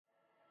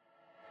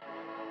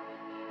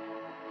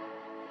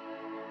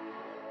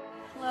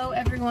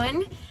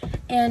everyone,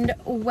 and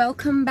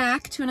welcome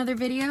back to another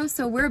video.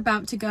 So we're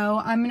about to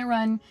go. I'm gonna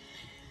run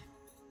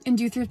and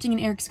do thrifting, and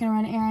Eric's gonna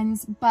run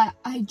errands, but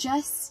I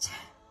just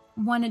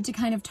wanted to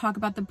kind of talk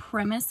about the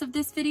premise of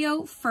this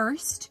video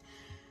first.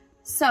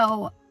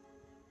 So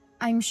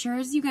I'm sure,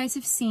 as you guys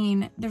have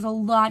seen, there's a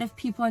lot of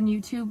people on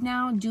YouTube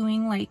now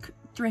doing like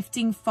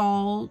thrifting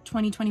fall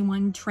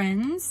 2021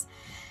 trends,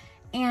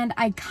 and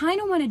I kind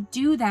of want to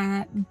do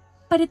that.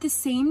 But at the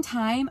same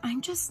time,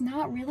 I'm just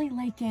not really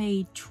like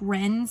a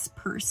trends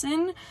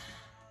person.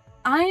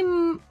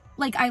 I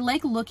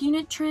like looking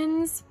at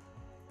trends,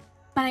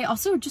 but I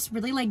also just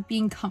really like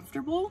being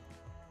comfortable.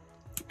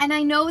 And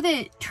I know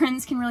that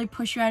trends can really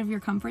push you out of your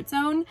comfort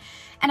zone.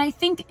 And I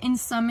think in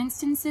some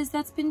instances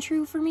that's been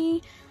true for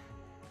me.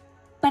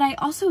 But I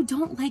also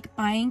don't like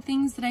buying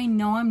things that I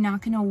know I'm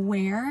not gonna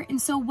wear. And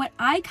so what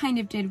I kind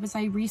of did was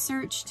I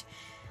researched,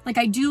 like,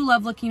 I do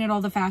love looking at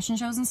all the fashion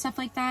shows and stuff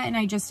like that, and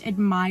I just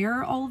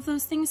admire all of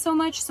those things so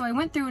much. So I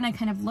went through and I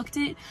kind of looked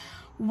at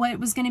what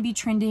was going to be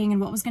trending and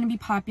what was going to be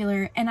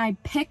popular, and I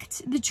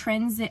picked the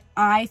trends that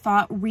I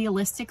thought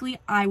realistically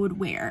I would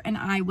wear and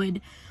I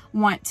would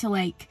want to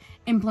like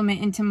implement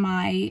into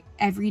my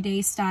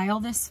everyday style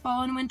this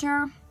fall and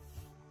winter.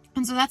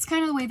 And so that's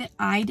kind of the way that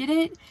I did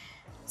it,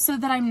 so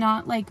that I'm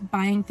not like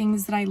buying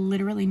things that I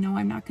literally know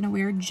I'm not going to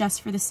wear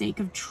just for the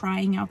sake of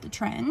trying out the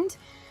trend.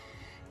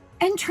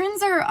 And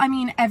trends are, I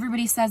mean,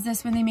 everybody says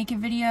this when they make a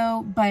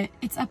video, but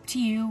it's up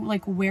to you,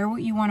 like, wear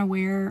what you want to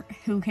wear,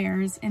 who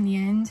cares in the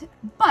end.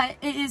 But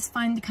it is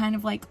fun to kind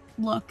of like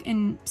look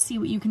and see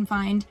what you can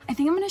find. I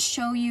think I'm going to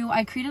show you,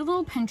 I created a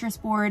little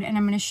Pinterest board, and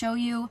I'm going to show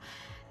you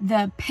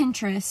the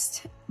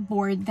Pinterest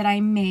board that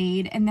I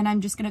made, and then I'm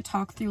just going to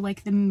talk through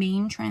like the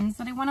main trends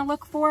that I want to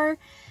look for,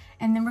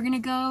 and then we're going to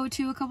go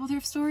to a couple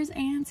thrift stores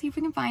and see if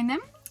we can find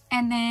them.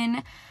 And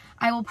then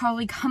I will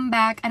probably come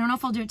back. I don't know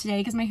if I'll do it today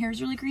because my hair is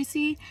really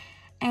greasy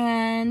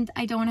and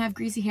I don't want to have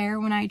greasy hair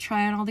when I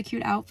try on all the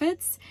cute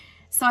outfits.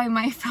 So I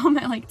might film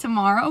it like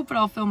tomorrow, but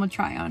I'll film a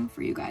try on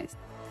for you guys.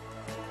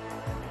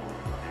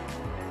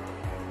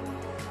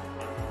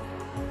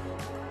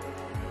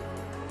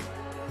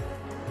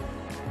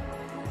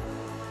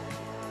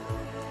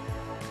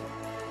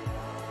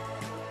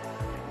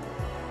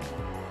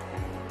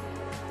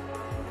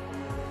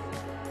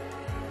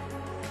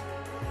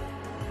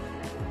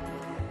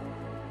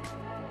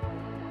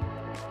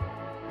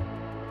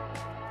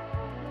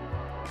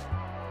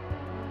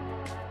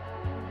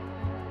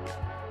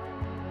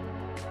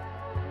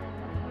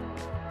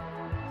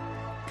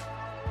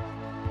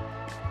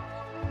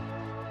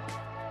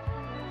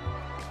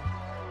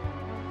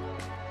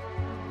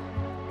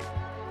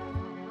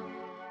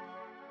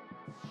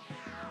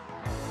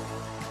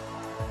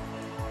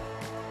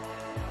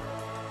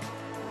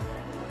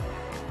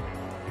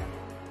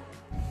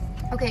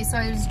 Okay, so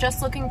I was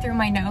just looking through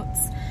my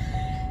notes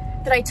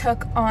that I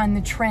took on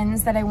the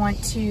trends that I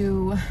want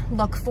to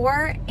look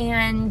for.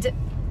 And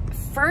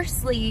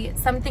firstly,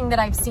 something that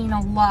I've seen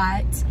a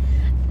lot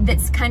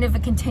that's kind of a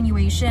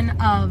continuation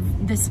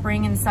of the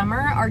spring and summer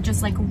are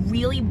just like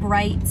really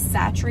bright,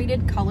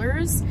 saturated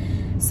colors.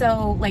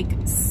 So like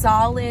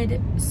solid,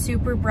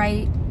 super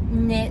bright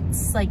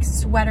knits, like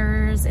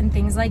sweaters and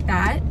things like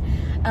that.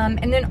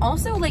 And then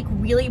also like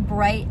really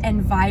bright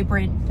and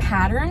vibrant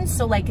patterns.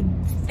 So like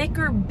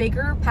thicker,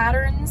 bigger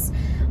patterns,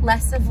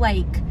 less of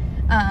like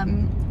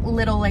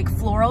little like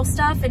floral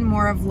stuff and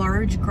more of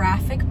large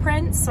graphic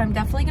prints. So I'm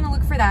definitely gonna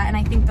look for that. And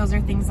I think those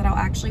are things that I'll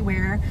actually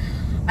wear.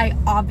 I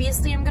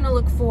obviously am gonna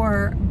look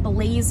for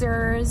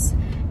blazers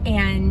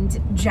and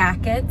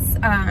jackets.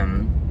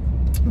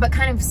 But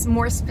kind of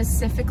more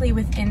specifically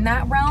within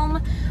that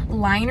realm,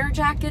 liner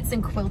jackets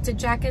and quilted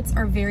jackets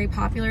are very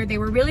popular. They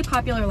were really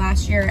popular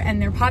last year, and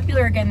they're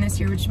popular again this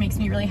year, which makes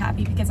me really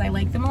happy because I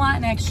like them a lot,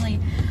 and I actually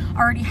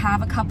already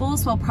have a couple,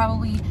 so I'll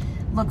probably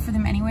look for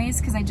them anyways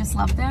because I just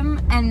love them.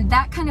 And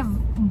that kind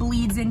of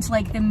bleeds into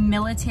like the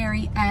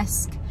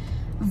military-esque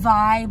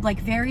vibe, like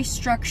very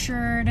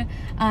structured,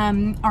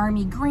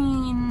 army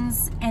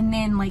greens, and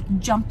then like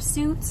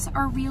jumpsuits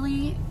are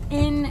really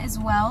in as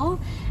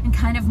well, and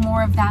kind of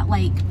more of that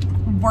like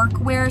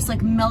workwear, so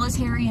like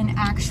military and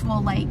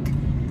actual like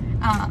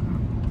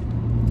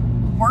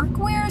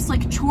workwear, so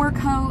like chore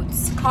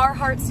coats,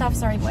 Carhartt stuff.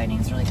 Sorry, the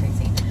lighting's really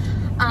crazy.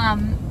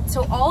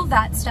 So all of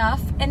that stuff.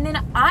 And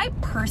then I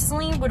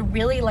personally would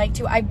really like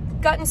to,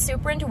 I've gotten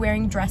super into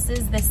wearing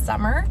dresses this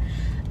summer,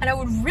 and I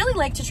would really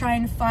like to try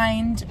and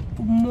find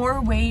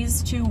more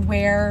ways to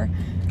wear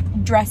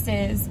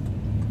dresses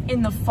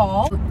in the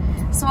fall.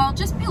 So I'll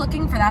just be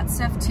looking for that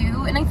stuff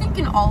too. And I think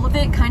in all of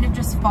it, kind of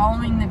just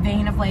following the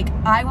vein of like,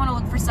 I want to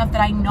look for stuff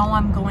that I know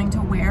I'm going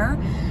to wear.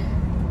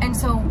 And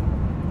so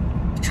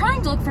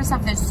trying to look for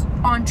stuff that's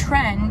on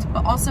trend,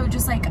 but also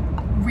just like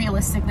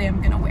realistically I'm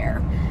going to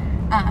wear.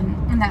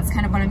 And that's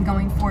kind of what I'm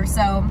going for.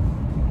 So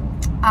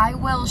I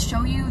will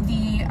show you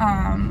the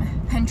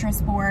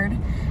Pinterest board,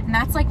 and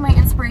that's like my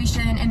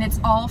inspiration, and it's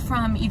all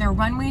from either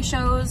runway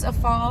shows of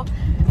fall,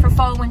 for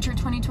fall winter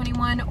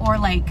 2021, or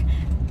like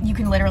you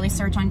can literally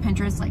search on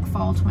Pinterest like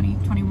fall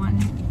 2021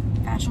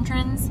 fashion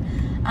trends.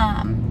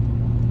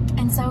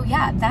 And so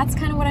yeah, that's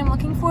kind of what I'm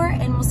looking for,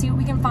 and we'll see what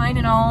we can find,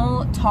 and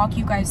I'll talk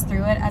you guys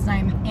through it as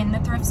I'm in the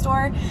thrift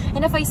store.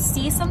 And if I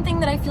see something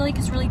that I feel like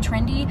is really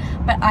trendy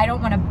but I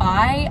don't want to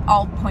buy,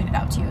 I'll point it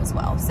out to you as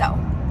well. So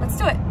let's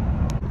do it.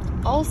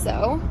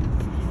 Also,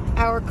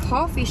 our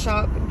coffee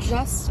shop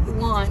just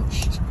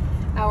launched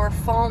our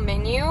fall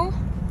menu,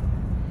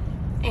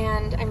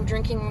 and I'm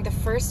drinking the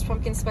first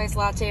pumpkin spice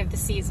latte of the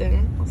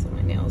season. Also,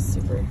 my nail's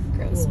super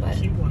gross, but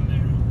cute one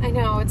there. I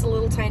know, it's a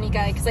little tiny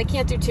guy because I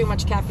can't do too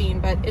much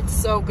caffeine, but it's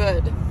so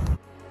good.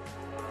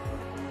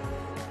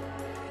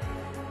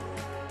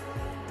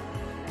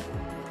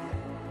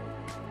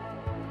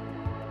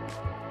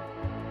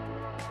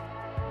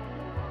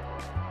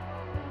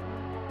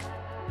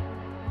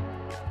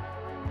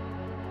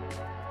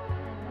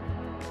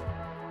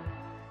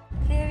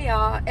 Hey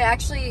y'all,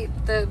 actually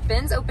the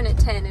bins open at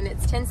 10 and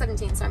it's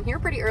 10:17, so I'm here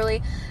pretty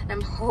early, and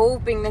I'm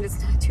hoping that it's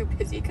not too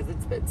busy because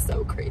it's been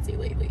so crazy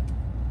lately.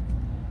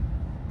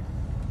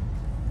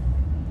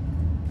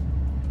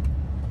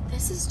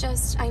 This is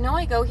just, I know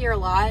I go here a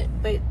lot,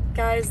 but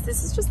guys,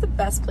 this is just the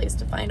best place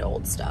to find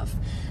old stuff.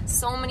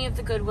 So many of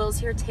the Goodwills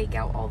here take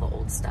out all the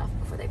old stuff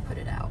before they put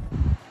it out.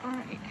 All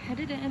right,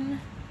 headed in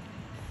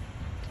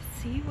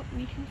to see what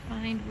we can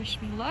find.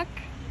 Wish me luck.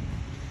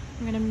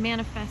 I'm gonna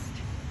manifest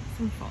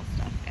some fall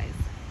stuff, guys.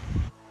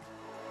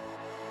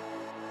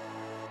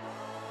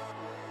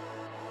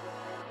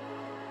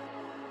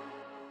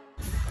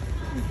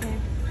 Okay,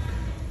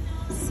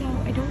 so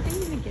I don't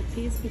think I'm gonna get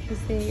these because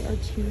they are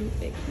too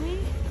big for me,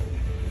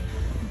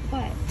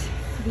 but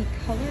the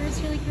color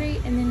is really great,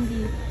 and then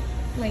the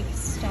like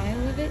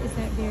style of it is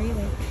that very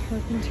like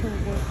carpenter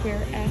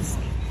workwear-esque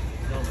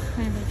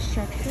kind of like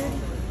structured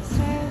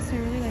style, so I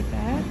really like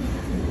that.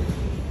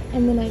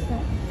 And then I've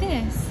got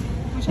this,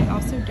 which I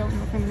also don't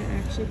know if I'm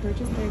gonna actually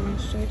purchase, but I want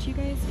to show it to you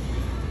guys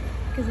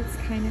because it's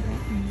kind of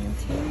that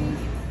military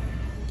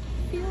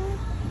feel.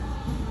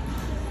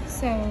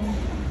 So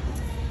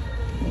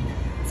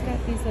it's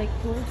got these like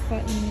gold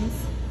buttons.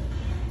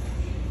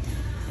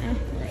 Where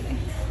are they?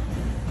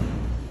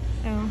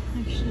 Oh,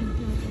 actually,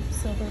 no,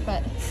 silver,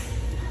 but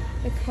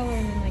the color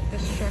and then like the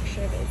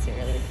structure of it is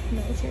really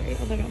military,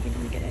 although I don't think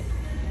I'm gonna get it.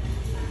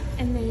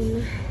 And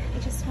then I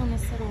just found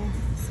this little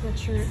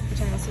sweatshirt,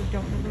 which I also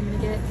don't know if I'm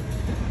gonna get.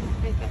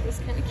 I thought it was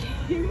kind of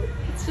cute.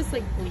 It's just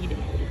like bleeding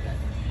a little bit.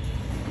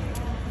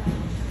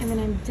 And then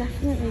I'm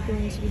definitely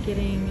going to be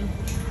getting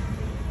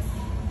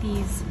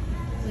these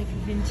like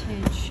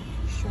vintage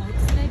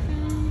shorts that I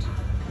found.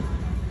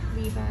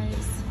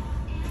 Levi's.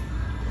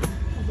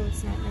 Although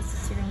it's not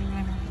necessarily what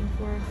I'm looking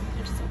for.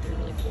 I just thought they were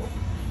really cool.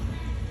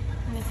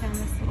 And I found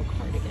this little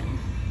cardigan.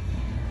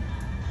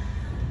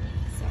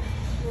 So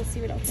we'll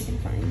see what else I can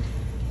find.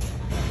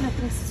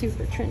 Nothing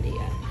super trendy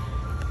yet.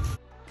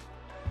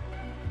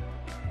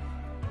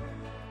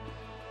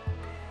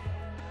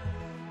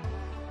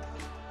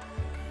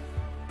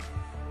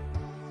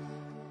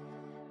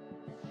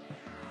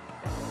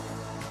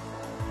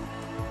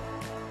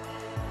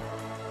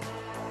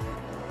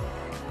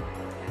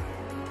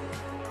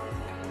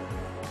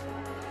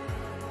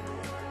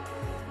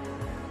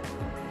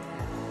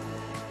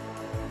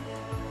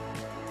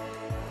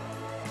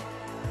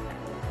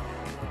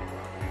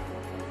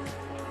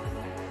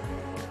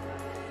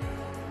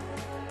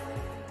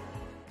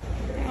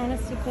 I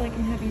honestly feel like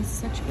I'm having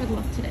such good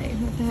luck today.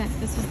 What the heck,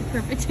 this was the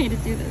perfect day to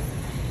do this.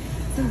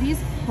 So these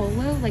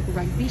polo like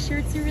rugby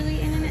shirts are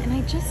really in, and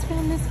I just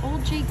found this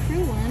old J.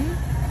 Crew one.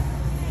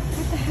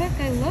 What the heck,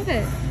 I love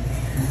it.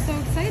 I'm so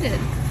excited.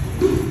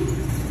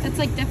 That's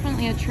like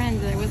definitely a trend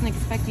that I wasn't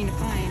expecting to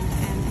find,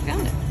 and I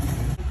found it.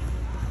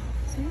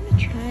 So I'm gonna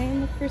try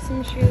and look for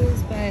some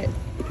shoes, but it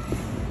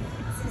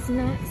does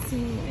not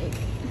seem like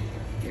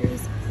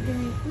there's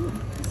very, ooh,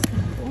 this is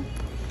kind of cool.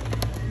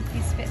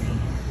 These fit me.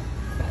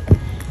 But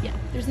yeah,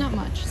 there's not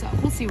much, so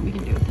we'll see what we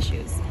can do with the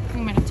shoes.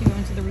 We might have to go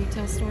into the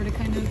retail store to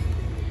kind of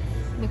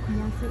look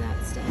more for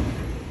that stuff.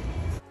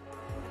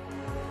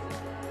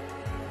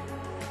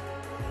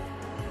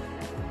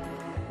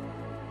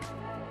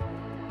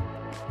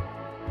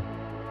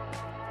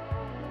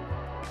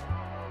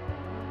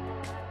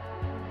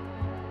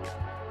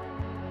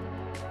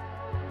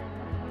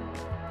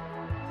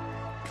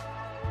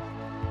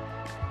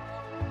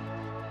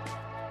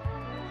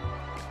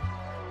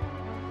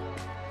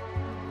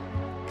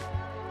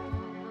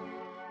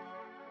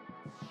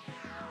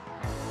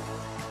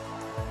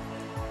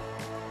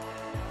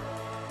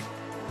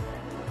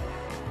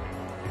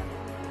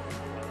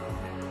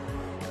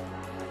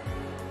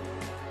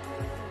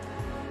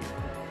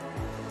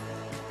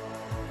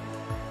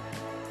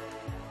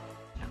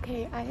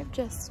 Okay, I have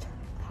just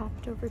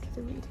popped over to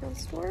the retail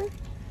store,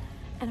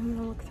 and I'm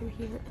gonna look through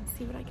here and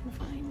see what I can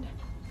find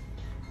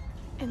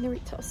in the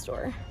retail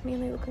store.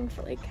 Mainly looking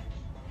for like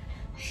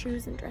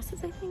shoes and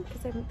dresses, I think,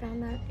 because I haven't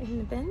found that in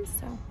the bins,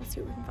 so let's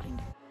see what we can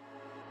find.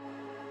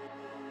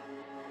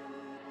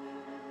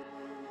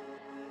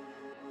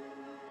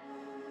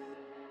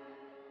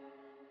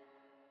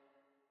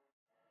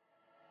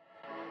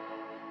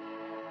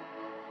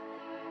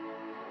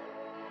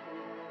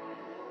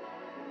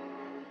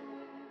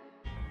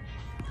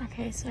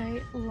 Okay, so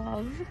I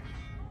love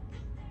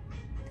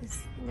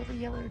this little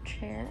yellow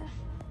chair.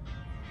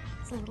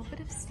 It's a little bit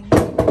of stain on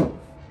it,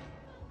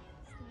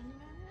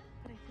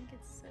 but I think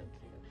it's so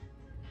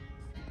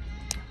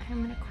cute.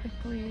 I'm gonna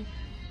quickly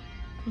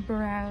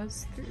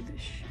browse through the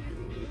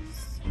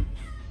shoes.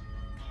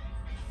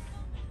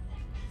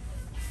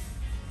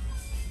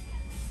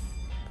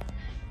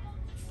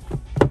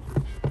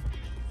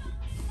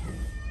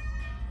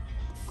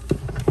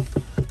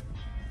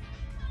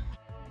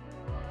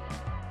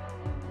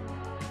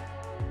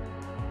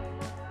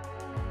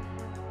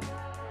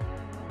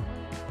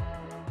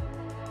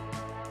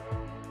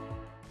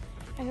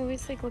 I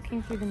always like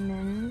looking through the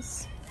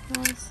men's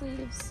long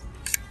sleeves.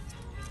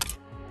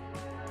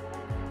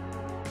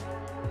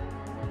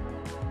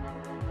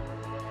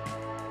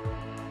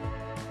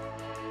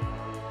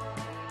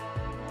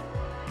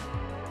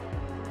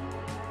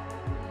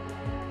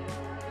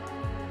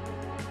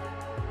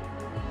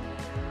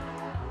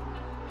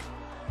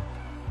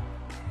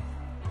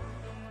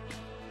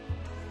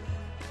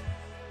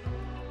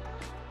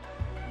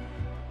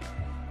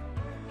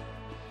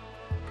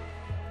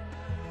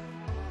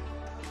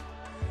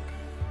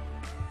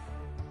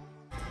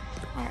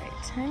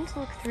 Time to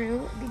look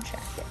through the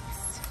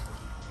jackets.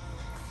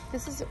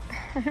 This is,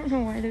 I don't know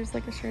why there's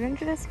like a shirt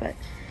under this, but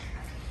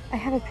I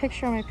have a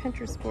picture on my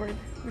Pinterest board,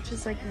 which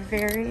is like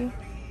very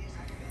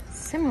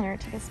similar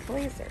to this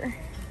blazer.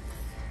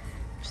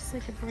 Just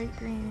like a bright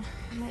green.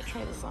 I might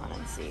try this on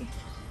and see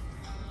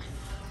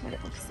what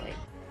it looks like.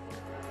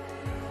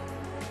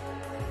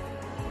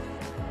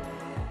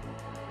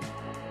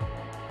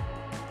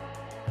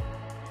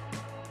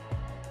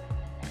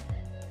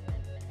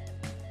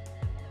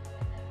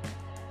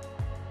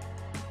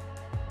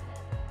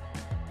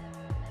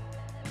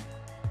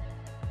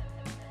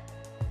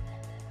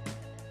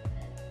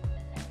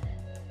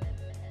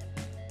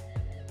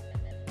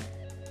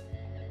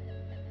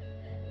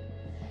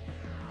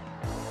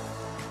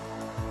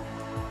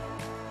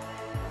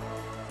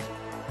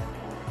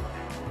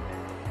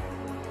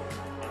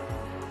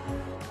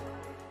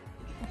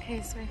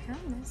 Okay, so I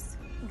found this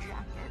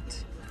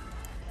jacket,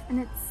 and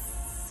it's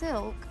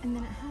silk, and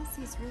then it has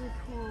these really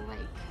cool, like,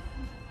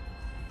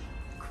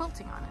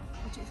 quilting on it,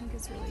 which I think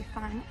is really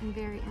fun and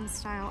very in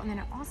style. And then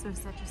it also has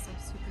such just like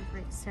super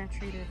great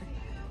saturated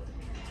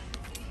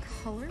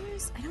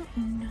colors. I don't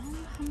know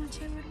how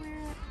much I would wear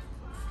it,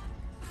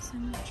 so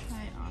I'm gonna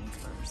try it on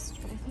first,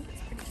 but I think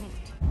it's pretty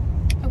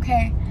neat.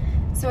 Okay,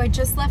 so I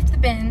just left the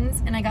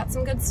bins and I got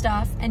some good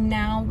stuff, and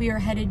now we are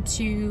headed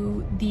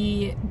to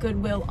the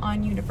Goodwill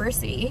on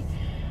University,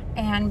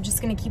 and I'm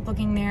just gonna keep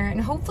looking there, and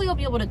hopefully I'll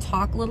be able to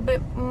talk a little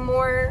bit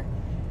more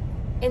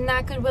in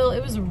that Goodwill.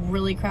 It was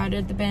really crowded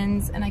at the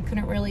bins and I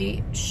couldn't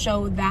really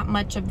show that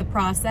much of the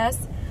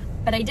process,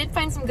 but I did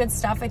find some good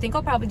stuff. I think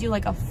I'll probably do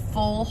like a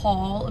full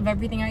haul of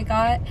everything I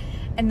got,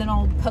 and then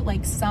I'll put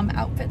like some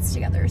outfits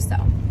together. So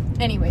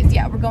anyways,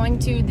 yeah, we're going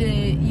to the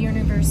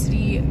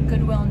University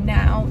Goodwill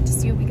now to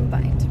see what we can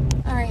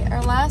find. All right,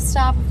 our last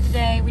stop of the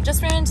day. We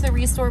just ran into the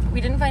Restore, but we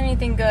didn't find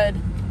anything good.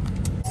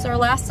 So our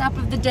last stop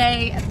of the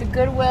day at the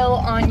Goodwill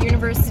on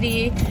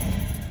University.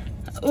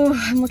 Oh,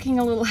 I'm looking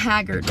a little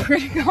haggard. We're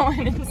gonna go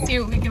in and see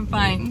what we can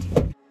find.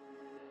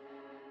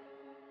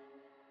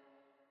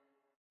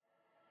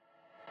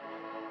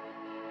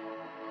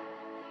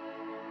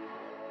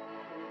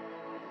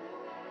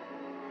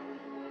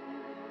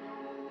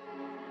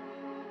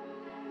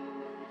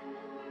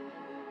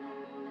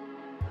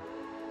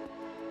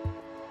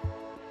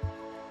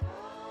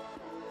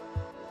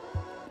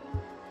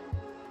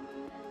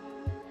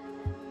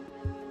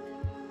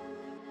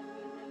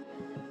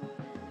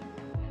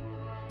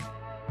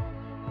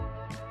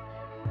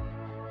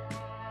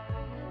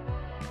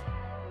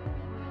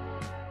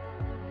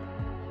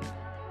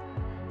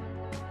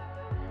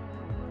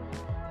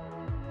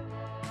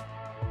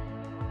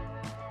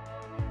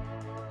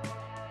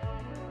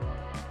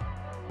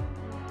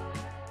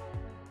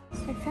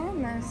 I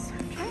found this.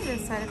 I'm trying to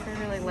decide if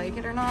I really like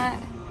it or not.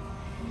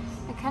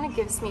 It kind of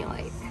gives me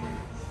like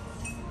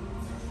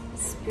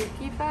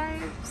spooky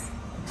vibes.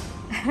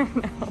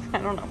 I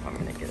don't know if I'm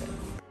gonna get it.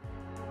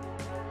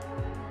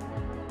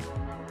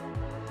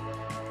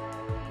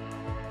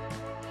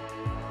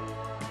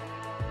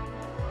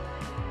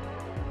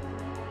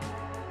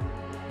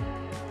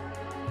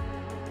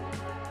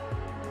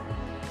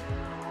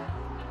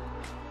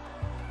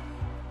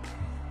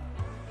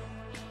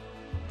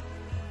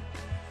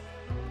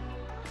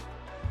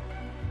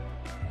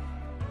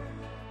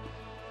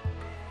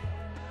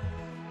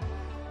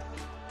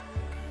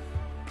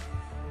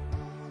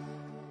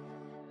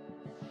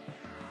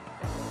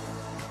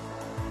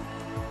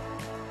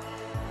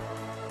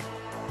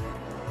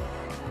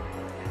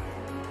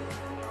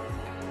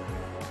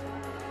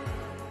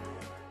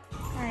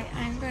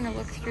 I'm going to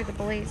look through the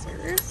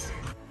blazers.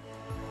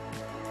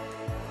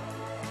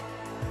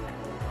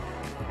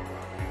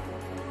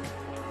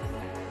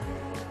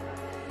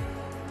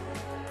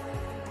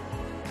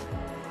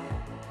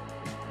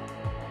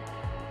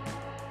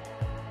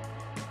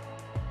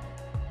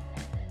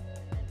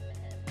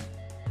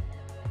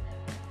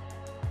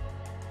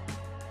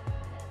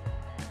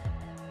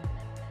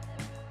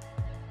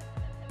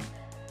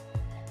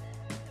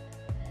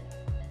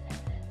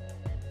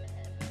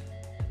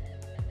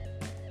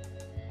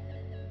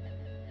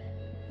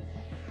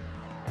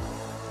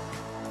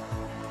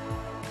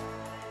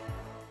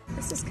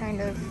 This is kind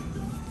of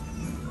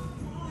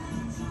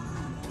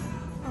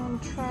on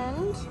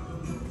trend.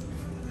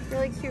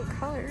 Really cute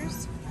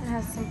colors. It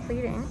has some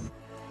pleating.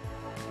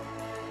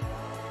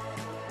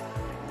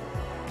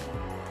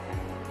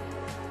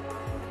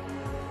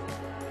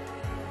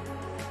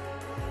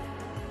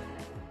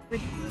 I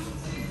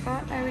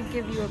thought I would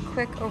give you a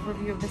quick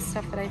overview of the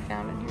stuff that I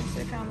found in here.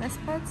 So I found this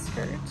plaid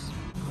skirt,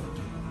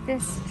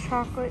 this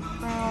chocolate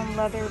brown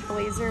leather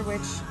blazer, which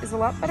is a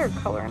lot better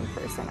color in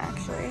person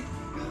actually,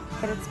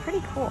 but it's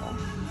pretty cool.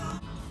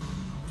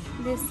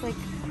 This like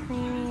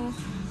creamy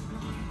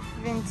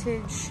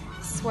vintage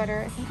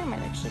sweater. I think I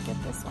might actually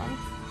get this one.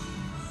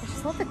 I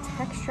just love the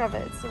texture of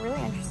it. It's a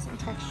really interesting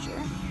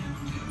texture.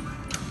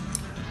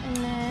 And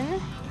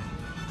then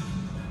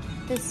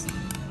this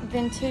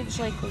vintage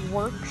like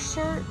work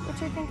shirt,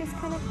 which I think is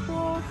kind of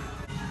cool.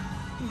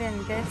 Then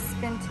this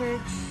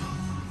vintage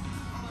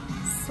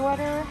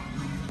sweater,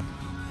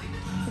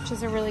 which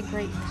is a really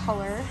great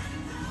color.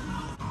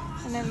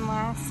 And then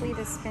lastly,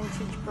 this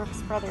vintage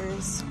Brooks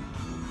Brothers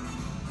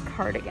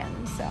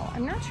cardigan. So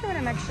I'm not sure what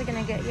I'm actually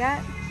gonna get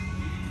yet,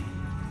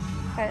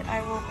 but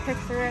I will pick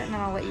through it and then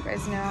I'll let you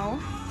guys know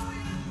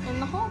in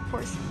the haul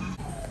portion.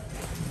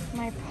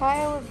 My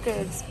pile of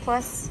goods,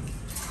 plus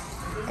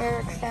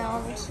Eric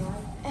found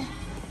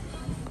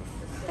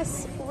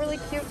this really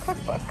cute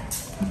cookbook.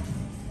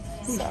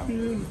 So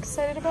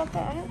excited about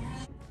that.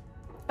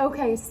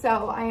 Okay,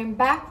 so I am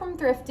back from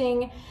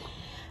thrifting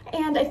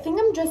and I think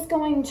I'm just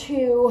going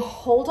to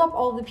hold up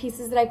all the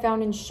pieces that I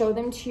found and show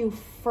them to you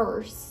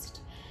first.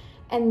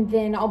 And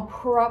then I'll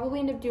probably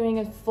end up doing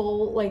a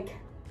full, like,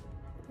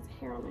 there's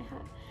hair on my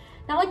hat.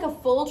 Not like a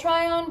full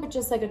try on, but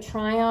just like a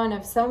try on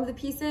of some of the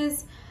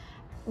pieces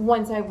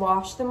once I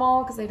wash them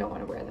all, because I don't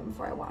want to wear them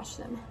before I wash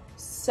them.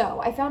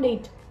 So I found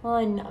a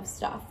ton of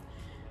stuff.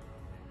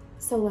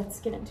 So let's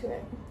get into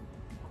it.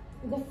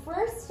 The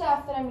first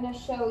stuff that I'm going to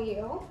show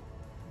you,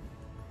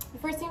 the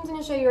first thing I'm going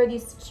to show you are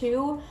these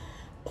two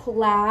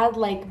plaid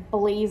like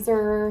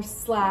blazer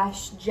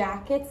slash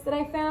jackets that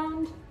I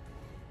found.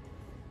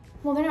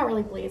 Well, they're not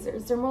really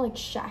blazers, they're more like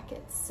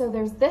shackets. So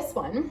there's this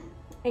one,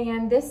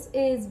 and this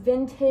is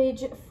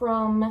vintage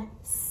from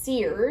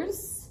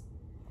Sears.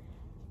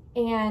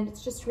 And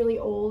it's just really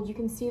old. You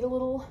can see the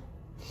little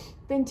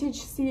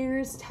vintage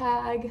Sears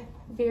tag,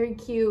 very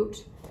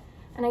cute.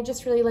 And I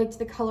just really liked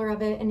the color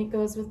of it, and it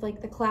goes with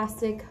like the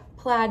classic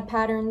plaid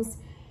patterns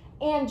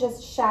and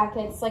just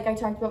shackets, like I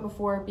talked about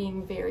before,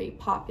 being very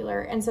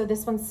popular. And so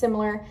this one's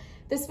similar.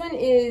 This one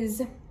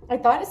is, I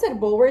thought it said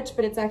Woolrich,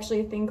 but it's actually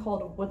a thing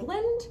called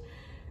Woodland.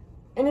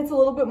 And it's a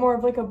little bit more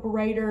of like a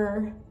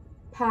brighter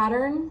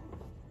pattern,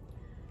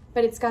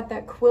 but it's got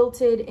that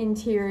quilted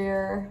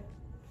interior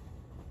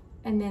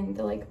and then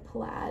the like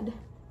plaid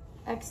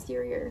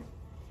exterior.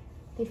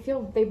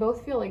 They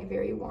both feel like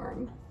very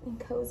warm and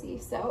cozy.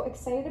 So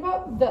excited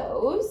about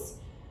those.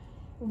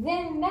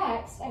 Then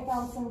next I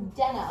found some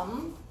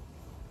denim.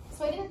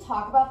 So I didn't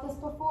talk about this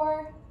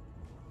before,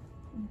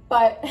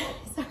 but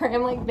sorry,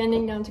 I'm like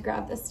bending down to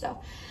grab this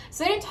stuff.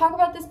 So I didn't talk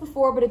about this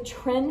before, but a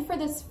trend for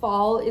this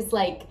fall is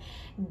like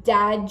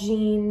dad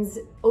jeans,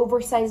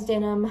 oversized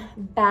denim,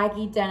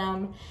 baggy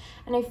denim.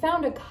 And I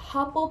found a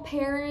couple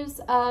pairs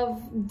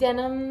of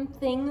denim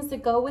things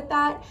that go with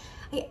that.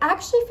 I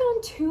actually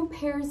found two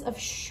pairs of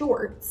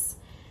shorts.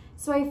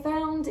 So I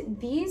found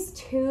these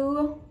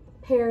two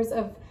pairs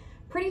of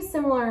pretty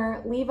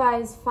similar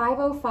Levi's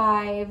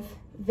 505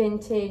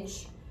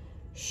 vintage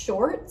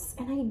shorts,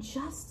 and I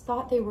just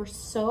thought they were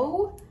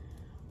so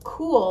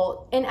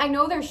cool. And I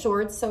know they're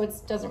shorts, so it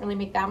doesn't really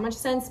make that much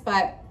sense,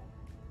 but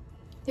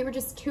they were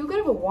just too good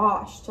of a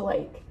wash to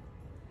like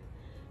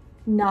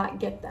not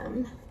get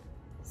them.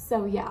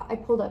 So yeah, I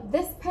pulled up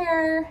this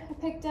pair I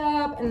picked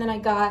up, and then I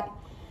got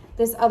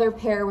this other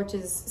pair, which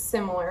is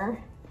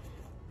similar.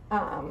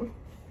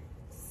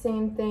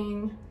 Same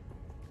thing.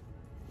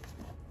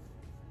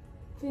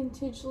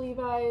 Vintage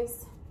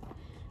Levi's.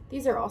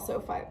 These are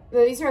also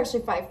these are actually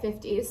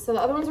 550s. So the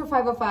other ones are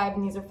 505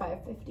 and these are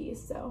 550s.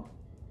 So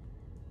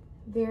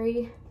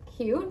very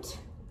cute.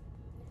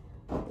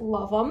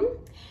 Love them.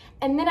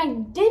 And then I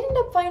did end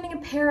up finding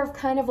a pair of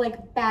kind of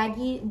like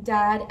baggy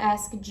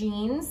dad-esque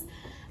jeans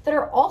that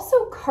are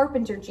also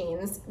carpenter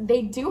jeans.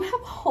 They do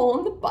have a hole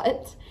in the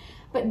butt,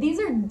 but these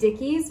are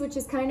Dickies, which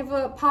is kind of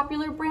a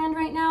popular brand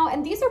right now.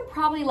 And these are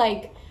probably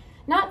like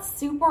not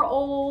super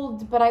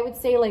old, but I would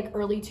say like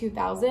early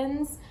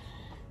 2000s.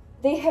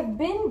 They have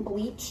been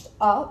bleached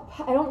up.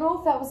 I don't know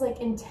if that was like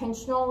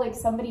intentional, like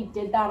somebody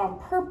did that on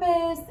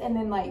purpose and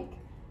then like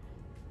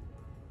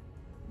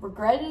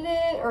regretted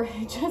it, or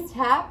it just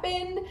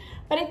happened,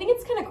 but I think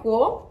it's kind of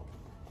cool.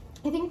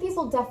 I think these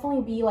will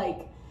definitely be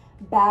like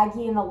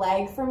baggy in the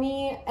leg for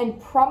me and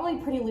probably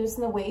pretty loose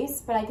in the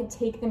waist, but I could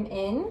take them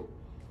in.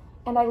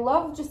 And I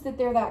love just that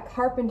they're that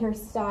carpenter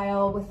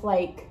style with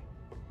like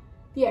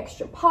the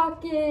extra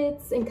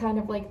pockets and kind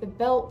of like the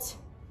belt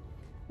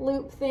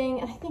loop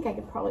thing. And I think I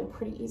could probably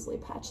pretty easily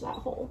patch that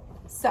hole.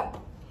 So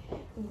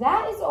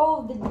that is all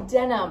of the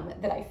denim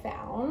that I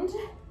found.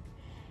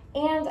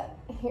 And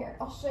here,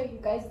 I'll show you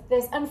guys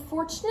this.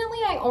 Unfortunately,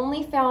 I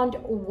only found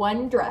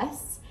one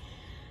dress,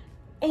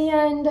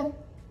 and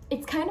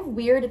it's kind of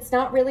weird. It's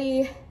not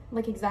really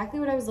like exactly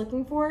what I was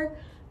looking for,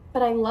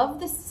 but I love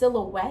the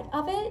silhouette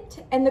of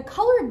it. And the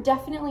color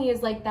definitely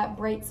is like that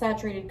bright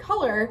saturated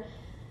color,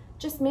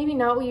 just maybe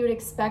not what you would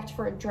expect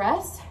for a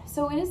dress.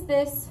 So it is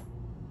this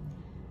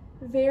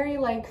very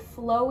like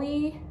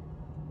flowy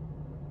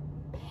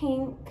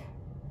pink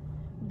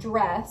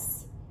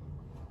dress,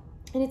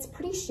 and it's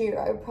pretty sheer.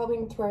 I would probably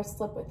need to wear a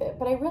slip with it,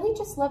 but I really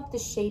just loved the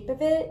shape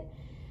of it.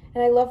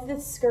 And I love the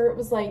skirt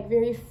was like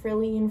very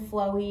frilly and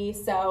flowy.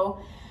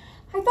 So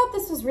I thought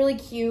this was really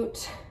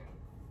cute.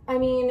 I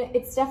mean,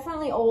 it's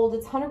definitely old.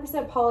 It's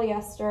 100%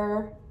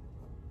 polyester,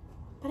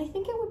 but I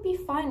think it would be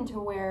fun to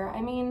wear.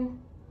 I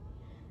mean,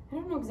 I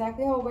don't know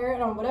exactly how I'll wear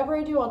it. On whatever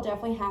I do, I'll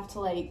definitely have to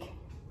like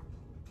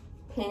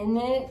pin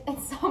it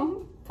at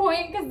some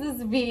point because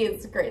this V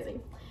is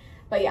crazy.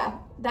 But yeah,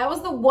 that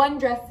was the one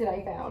dress that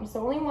I found.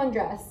 So only one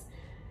dress,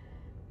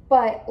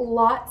 but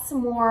lots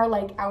more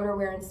like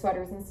outerwear and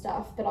sweaters and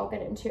stuff that I'll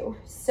get into.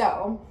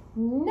 So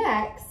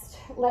next,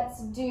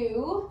 let's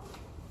do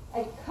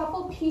a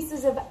couple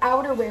pieces of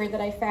outerwear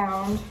that I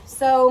found.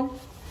 So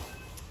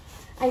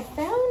I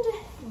found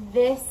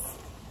this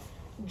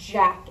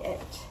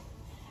jacket,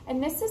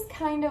 and this is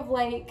kind of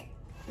like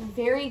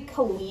very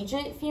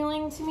collegiate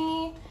feeling to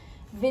me,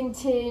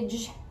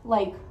 vintage,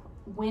 like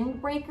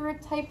windbreaker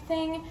type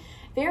thing,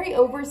 very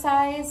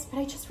oversized, but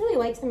I just really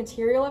liked the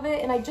material of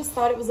it. And I just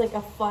thought it was like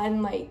a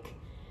fun, like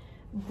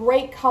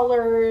bright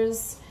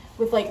colors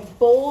with like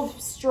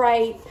bold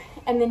stripe,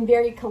 and then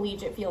very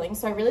collegiate feeling.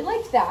 So I really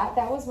liked that.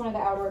 That was one of the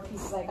outerwear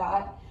pieces I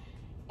got.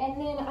 And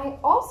then I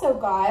also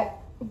got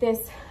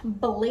this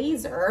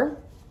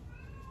blazer,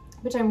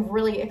 which I'm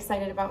really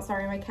excited about.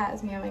 Sorry, my cat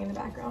is meowing in the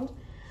background.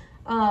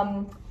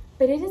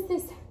 But it is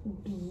this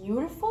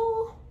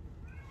beautiful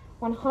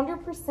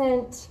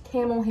 100%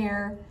 camel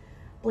hair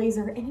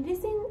blazer, and it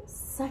is in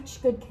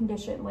such good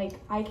condition. Like,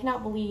 I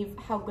cannot believe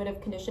how good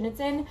of condition it's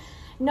in.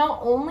 Not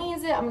only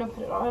is it, I'm gonna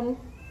put it on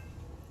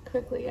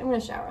quickly. I'm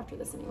gonna shower after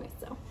this anyway,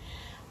 so.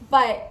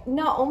 But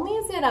not only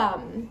is it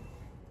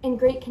in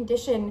great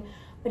condition,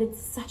 but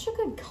it's such a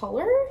good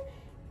color,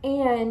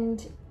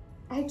 and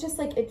I just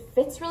like, it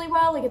fits really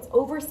well. Like, it's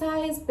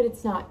oversized, but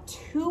it's not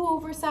too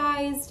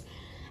oversized,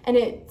 and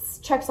it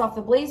checks off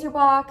the blazer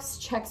box,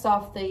 checks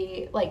off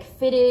the like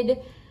fitted,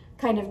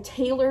 kind of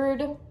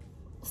tailored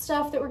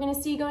stuff that we're gonna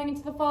see going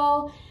into the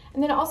fall.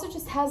 And then it also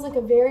just has like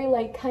a very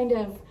like kind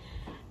of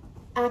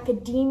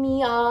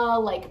academia,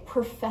 like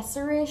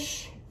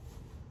professorish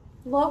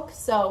look.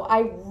 So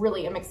I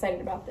really am excited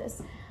about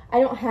this.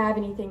 I don't have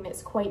anything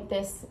that's quite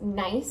this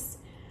nice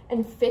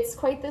and fits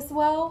quite this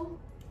well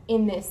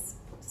in this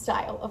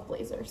style of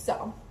blazer.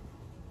 So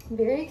I'm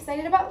very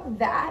excited about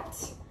that.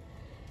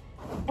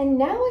 And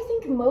now I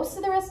think most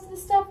of the rest of the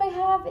stuff I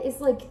have is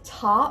like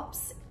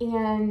tops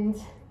and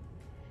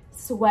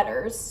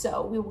sweaters.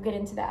 So we will get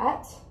into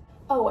that.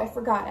 Oh, I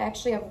forgot. I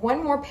actually have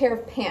one more pair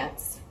of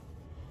pants.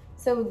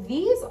 So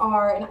these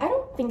are, and I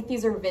don't think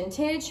these are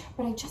vintage,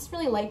 but I just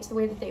really liked the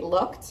way that they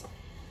looked.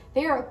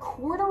 They are a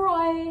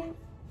corduroy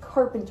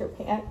carpenter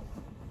pant,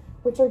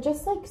 which are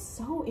just like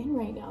so in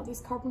right now,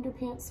 these carpenter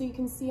pants. So you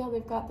can see how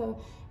they've got the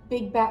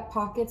big back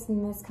pockets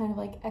and this kind of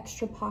like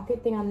extra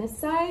pocket thing on this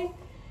side.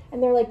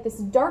 And they're like this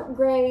dark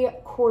gray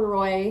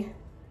corduroy.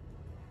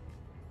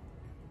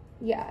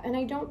 Yeah, and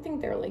I don't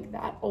think they're like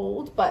that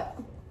old, but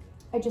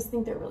I just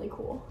think they're really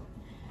cool.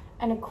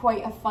 And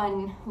quite a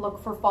fun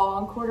look for fall,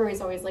 and corduroy is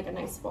always like a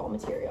nice fall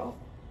material.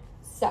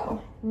 So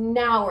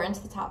now we're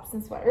into the tops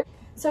and sweaters.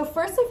 So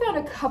first I found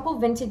a couple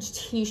vintage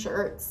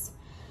t-shirts.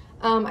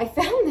 I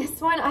found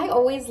this one. I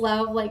always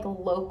love like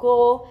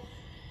local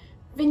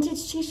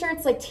vintage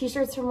t-shirts, like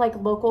t-shirts from like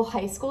local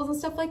high schools and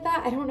stuff like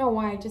that. I don't know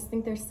why, I just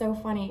think they're so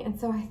funny. And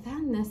so I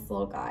found this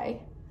little guy,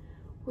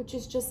 which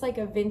is just like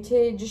a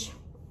vintage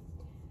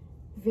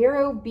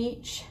Vero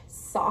Beach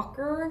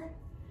soccer.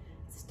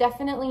 It's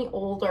definitely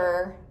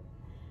older.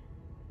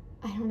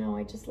 I don't know,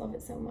 I just love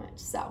it so much.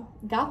 So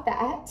got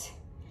that.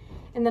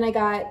 And then I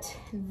got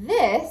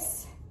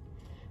this,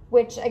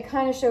 which I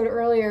kind of showed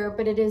earlier,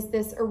 but it is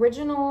this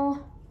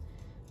original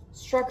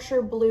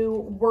structure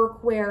blue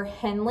workwear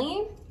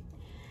Henley.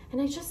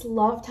 And I just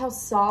loved how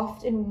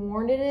soft and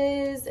worn it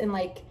is. And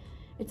like,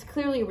 it's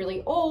clearly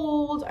really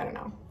old. I don't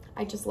know.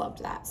 I just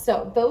loved that.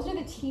 So those are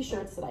the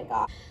t-shirts that I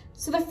got.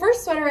 So the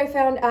first sweater I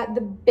found at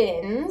the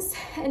bins,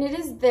 and it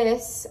is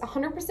this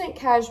 100%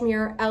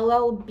 cashmere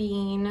LL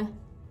Bean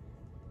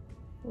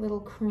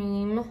little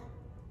cream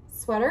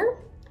sweater.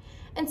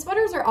 And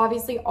sweaters are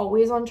obviously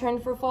always on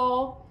trend for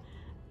fall,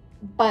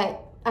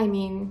 but I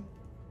mean,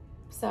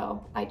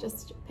 so I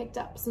just picked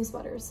up some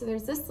sweaters. So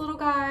there's this little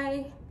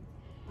guy,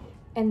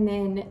 and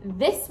then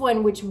this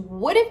one, which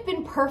would have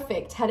been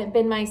perfect had it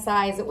been my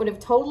size. It would have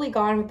totally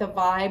gone with the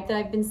vibe that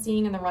I've been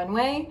seeing in the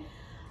runway.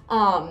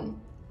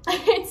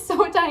 It's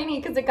so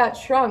tiny because it got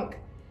shrunk.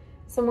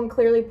 Someone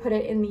clearly put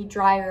it in the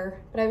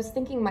dryer, but I was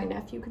thinking my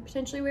nephew could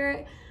potentially wear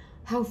it.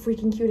 How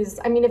freaking cute is this?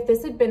 I mean, if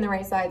this had been the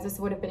right size, this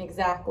would have been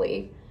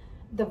exactly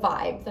the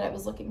vibe that I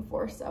was looking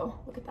for. So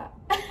look at that.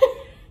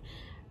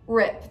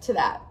 Rip to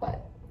that,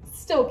 but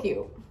still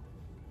cute.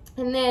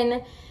 And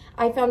then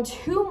I found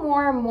two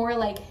more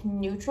like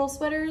neutral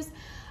sweaters.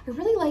 I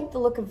really like the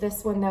look of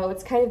this one though.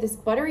 It's kind of this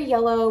buttery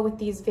yellow with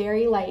these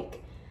very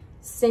like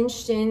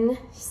cinched in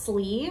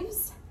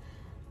sleeves.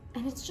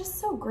 And it's just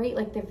so great,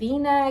 like the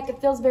V-neck, it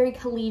feels very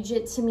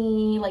collegiate to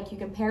me, like you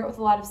can pair it with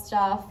a lot of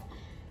stuff.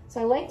 So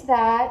I liked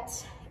that.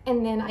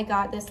 And then I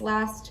got this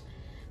last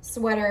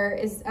sweater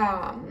is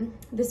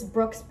this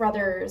Brooks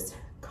Brothers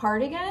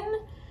cardigan.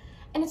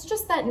 And it's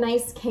just that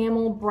nice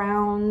camel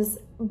browns.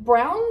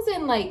 Browns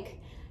and like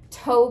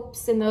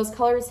taupes and those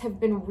colors have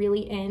been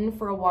really in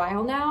for a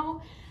while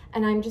now.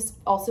 And I'm just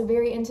also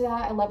very into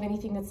that. I love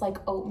anything that's like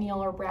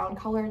oatmeal or brown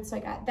colored, so I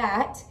got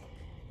that.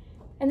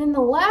 And then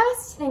the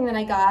last thing that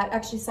I got,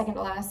 actually second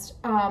to last,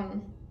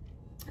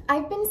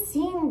 I've been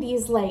seeing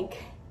these like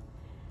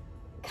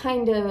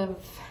kind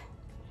of,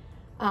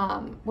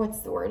 what's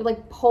the word?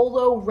 Like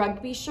polo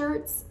rugby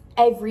shirts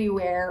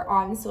everywhere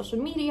on social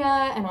media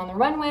and on the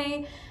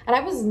runway. And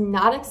I was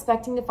not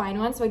expecting to find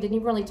one, so I didn't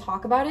even really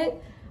talk about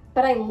it.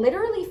 But I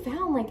literally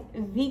found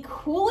like the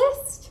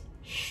coolest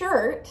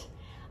shirt,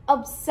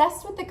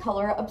 obsessed with the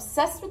color,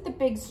 obsessed with the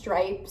big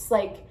stripes.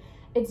 Like,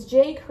 it's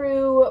J.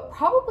 Crew,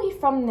 probably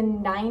from the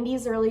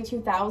 90s, early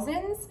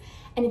 2000s,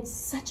 and it's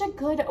such a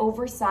good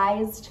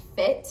oversized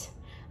fit.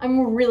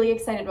 I'm really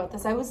excited about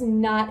this. I was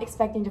not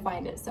expecting to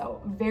find it,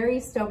 so very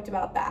stoked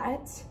about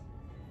that.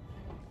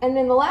 And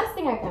then the last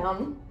thing I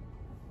found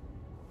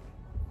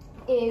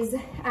is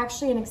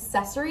actually an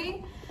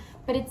accessory,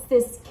 but it's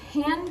this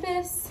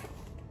canvas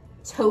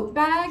tote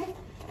bag.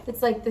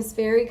 It's like this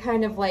very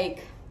kind of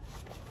like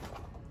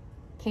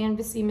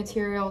canvasy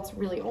material. It's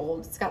really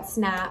old. It's got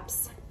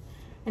snaps.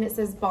 And it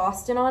says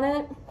Boston on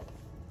it.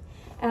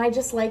 And I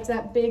just liked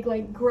that big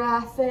like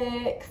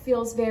graphic,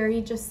 feels very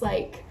just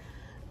like,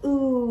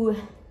 ooh,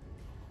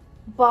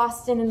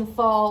 Boston in the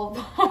fall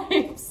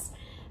vibes.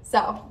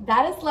 So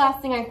that is the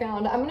last thing I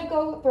found. I'm gonna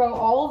go throw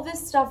all of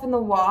this stuff in the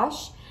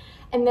wash,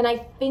 and then I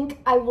think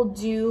I will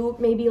do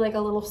maybe like a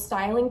little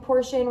styling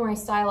portion where I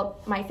style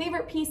up my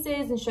favorite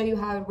pieces and show you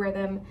how I would wear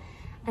them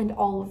and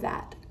all of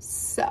that.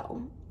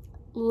 So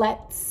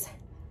let's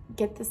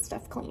get this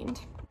stuff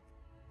cleaned.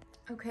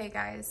 Okay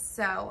guys,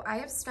 so I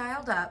have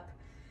styled up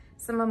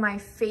some of my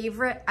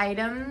favorite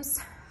items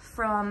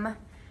from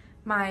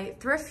my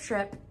thrift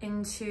trip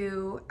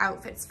into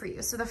outfits for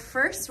you. So the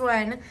first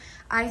one,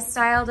 I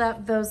styled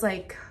up those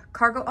like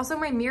cargo, also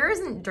my mirror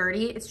isn't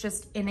dirty, it's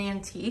just an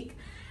antique.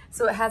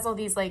 So it has all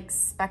these like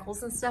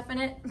speckles and stuff in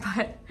it,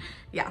 but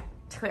yeah,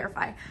 to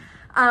clarify.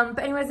 But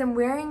anyways, I'm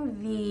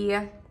wearing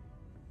the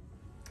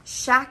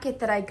shacket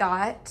that I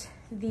got,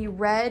 the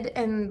red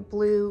and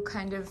blue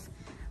kind of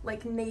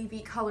like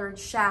navy colored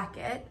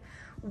shacket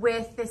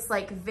with this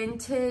like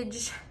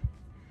vintage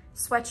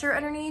sweatshirt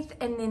underneath,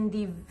 and then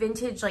the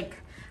vintage like,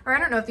 or I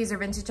don't know if these are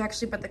vintage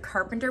actually, but the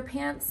carpenter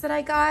pants that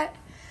I got.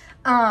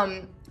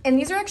 And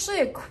these are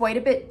actually quite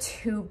a bit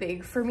too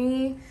big for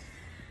me,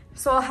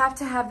 so I'll have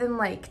to have them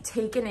like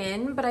taken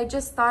in, but I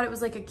just thought it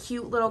was like a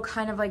cute little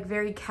kind of like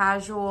very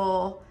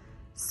casual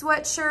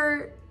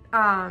sweatshirt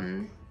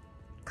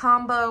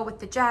combo with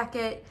the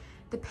jacket,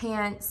 the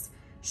pants,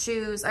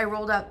 shoes. I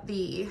rolled up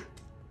the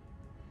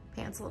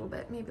pants a little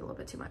bit, maybe a little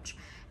bit too much.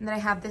 And then I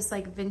have this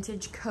like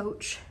vintage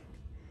Coach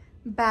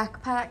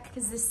backpack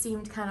because this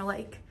seemed kind of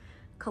like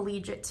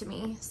collegiate to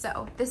me.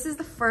 So this is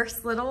the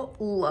first little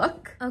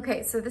look.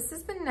 Okay, so this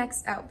is the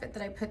next outfit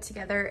that I put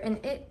together,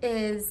 and it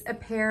is a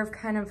pair of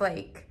kind of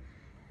like,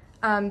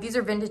 these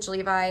are vintage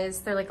Levi's.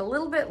 They're like a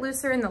little bit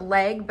looser in the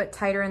leg, but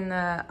tighter in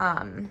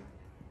the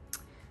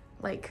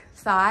like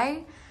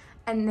thigh.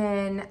 And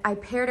then I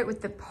paired it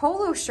with the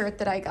polo shirt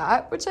that I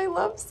got, which I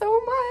love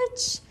so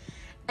much.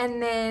 And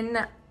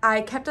then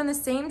I kept on the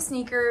same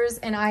sneakers,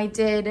 and I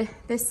did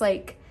this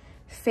like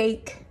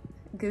fake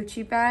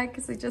Gucci bag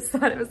because I just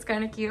thought it was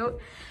kind of cute.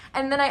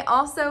 And then I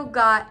also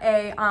got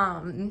a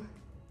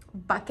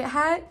bucket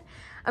hat.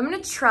 I'm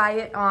gonna try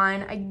it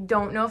on. I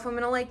don't know if I'm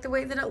gonna like the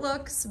way that it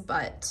looks,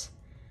 but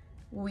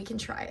we can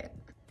try it.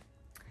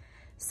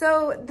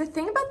 So the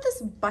thing about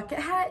this bucket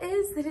hat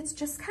is that it's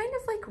just kind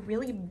of like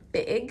really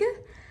big.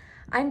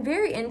 I'm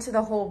very into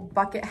the whole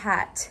bucket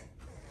hat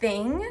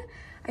thing.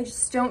 I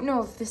just don't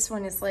know if this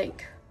one is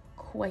like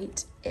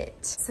quite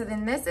it. So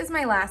then this is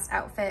my last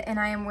outfit, and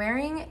I am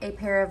wearing a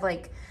pair of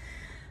like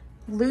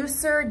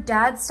looser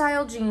dad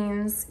style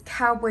jeans,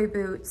 cowboy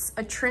boots,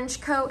 a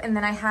trench coat, and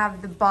then I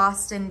have the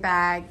Boston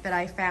bag that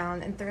I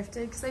found and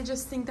thrifted because I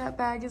just think that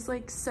bag is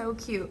like so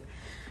cute.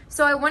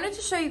 So I wanted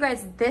to show you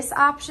guys this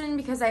option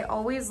because I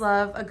always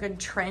love a good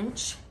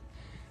trench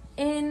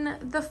in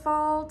the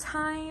fall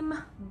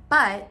time,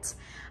 but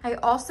I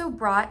also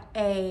brought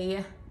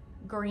a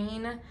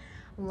green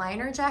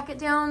liner jacket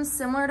down,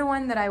 similar to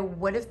one that I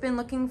would have been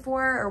looking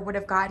for or would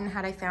have gotten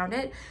had I found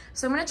it.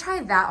 So I'm gonna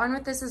try that on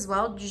with this as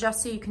well,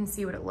 just so you can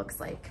see what it looks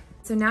like.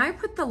 So now I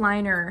put the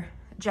liner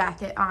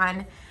jacket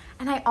on,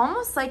 And I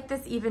almost like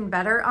this even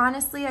better,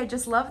 honestly. I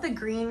just love the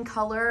green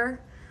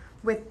color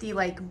with the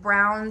like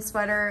brown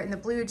sweater and the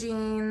blue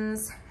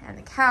jeans and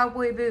the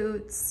cowboy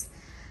boots.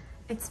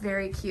 It's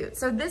very cute.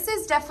 So this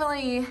is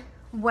definitely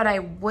what I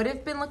would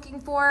have been looking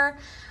for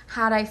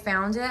had I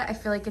found it. I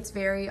feel like it's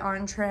very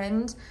on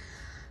trend.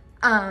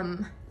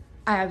 I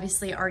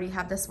obviously already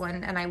have this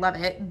one and I love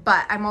it,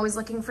 but I'm always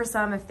looking for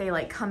some if they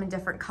like come in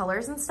different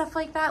colors and stuff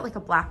like that. Like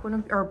a black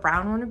one or a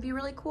brown one would be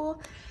really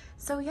cool.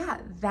 So yeah,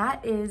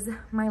 that is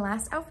my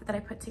last outfit that I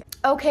put together.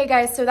 Okay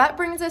guys, so that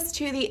brings us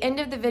to the end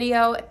of the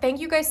video. Thank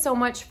you guys so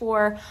much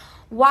for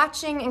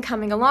watching and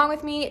coming along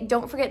with me.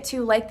 Don't forget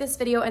to like this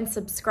video and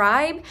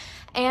subscribe,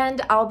 and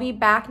I'll be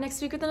back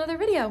next week with another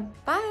video.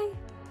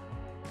 Bye.